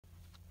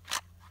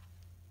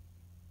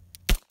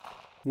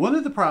One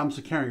of the problems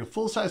of carrying a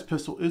full-size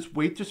pistol is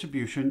weight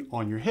distribution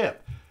on your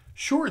hip.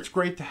 Sure, it's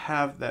great to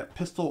have that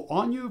pistol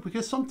on you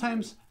because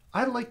sometimes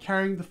I like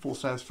carrying the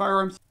full-size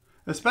firearms,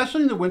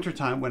 especially in the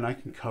wintertime when I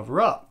can cover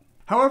up.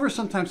 However,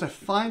 sometimes I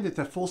find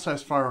that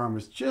full-size firearm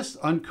is just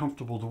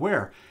uncomfortable to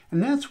wear,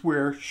 and that's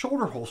where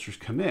shoulder holsters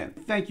come in.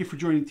 Thank you for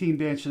joining Team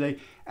Banshee today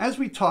as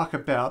we talk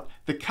about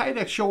the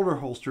Kydex shoulder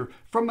holster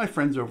from my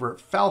friends over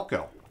at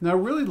Falco. Now, I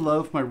really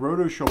love my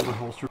Roto shoulder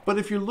holster, but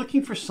if you're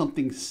looking for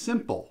something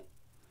simple,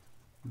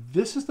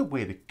 this is the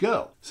way to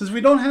go. Since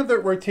we don't have that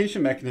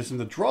rotation mechanism,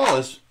 the draw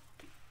is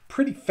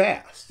pretty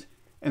fast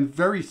and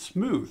very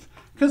smooth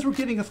because we're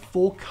getting a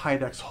full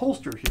Kydex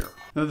holster here.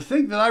 Now, the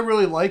thing that I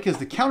really like is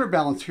the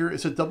counterbalance here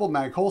is a double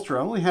mag holster.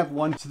 I only have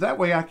one, so that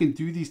way I can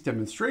do these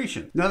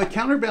demonstrations. Now, the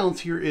counterbalance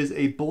here is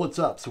a bullets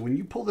up. So when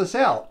you pull this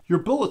out, your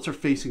bullets are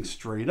facing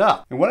straight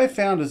up. And what I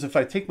found is if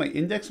I take my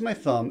index and my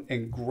thumb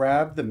and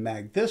grab the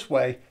mag this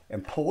way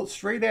and pull it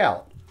straight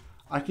out,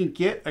 I can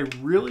get a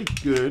really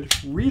good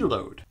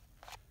reload.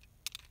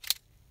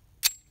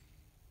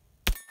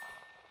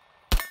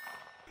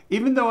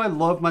 Even though I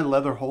love my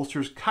leather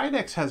holsters,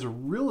 Kydex has a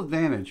real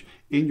advantage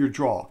in your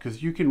draw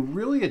because you can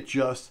really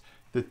adjust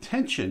the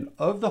tension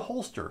of the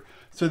holster.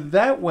 So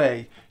that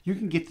way you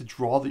can get the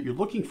draw that you're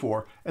looking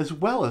for as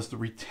well as the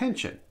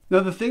retention.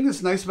 Now, the thing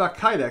that's nice about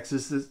Kydex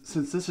is that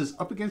since this is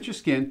up against your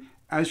skin,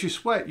 as you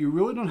sweat, you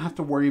really don't have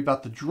to worry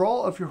about the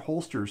draw of your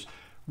holsters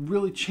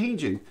really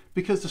changing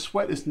because the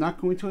sweat is not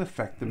going to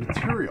affect the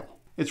material.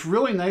 It's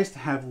really nice to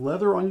have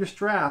leather on your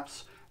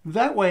straps.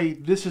 That way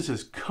this is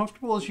as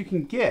comfortable as you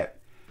can get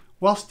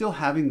while still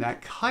having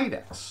that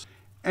Kydex.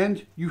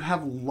 And you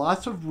have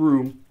lots of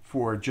room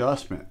for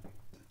adjustment.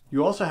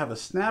 You also have a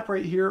snap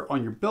right here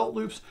on your belt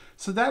loops,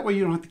 so that way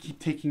you don't have to keep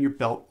taking your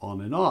belt on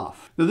and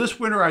off. Now,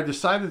 this winter I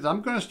decided that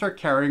I'm gonna start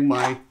carrying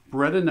my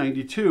Beretta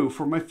 92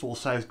 for my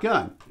full-size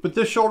gun. But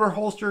this shoulder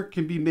holster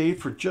can be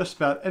made for just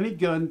about any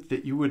gun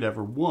that you would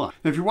ever want.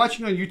 Now, if you're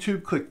watching on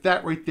YouTube, click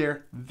that right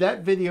there.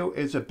 That video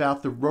is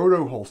about the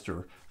Roto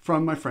holster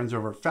from my friends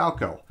over at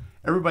Falco.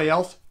 Everybody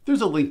else,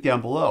 there's a link down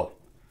below.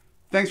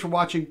 Thanks for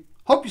watching.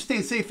 Hope you're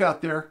staying safe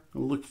out there. I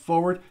look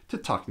forward to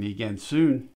talking to you again soon.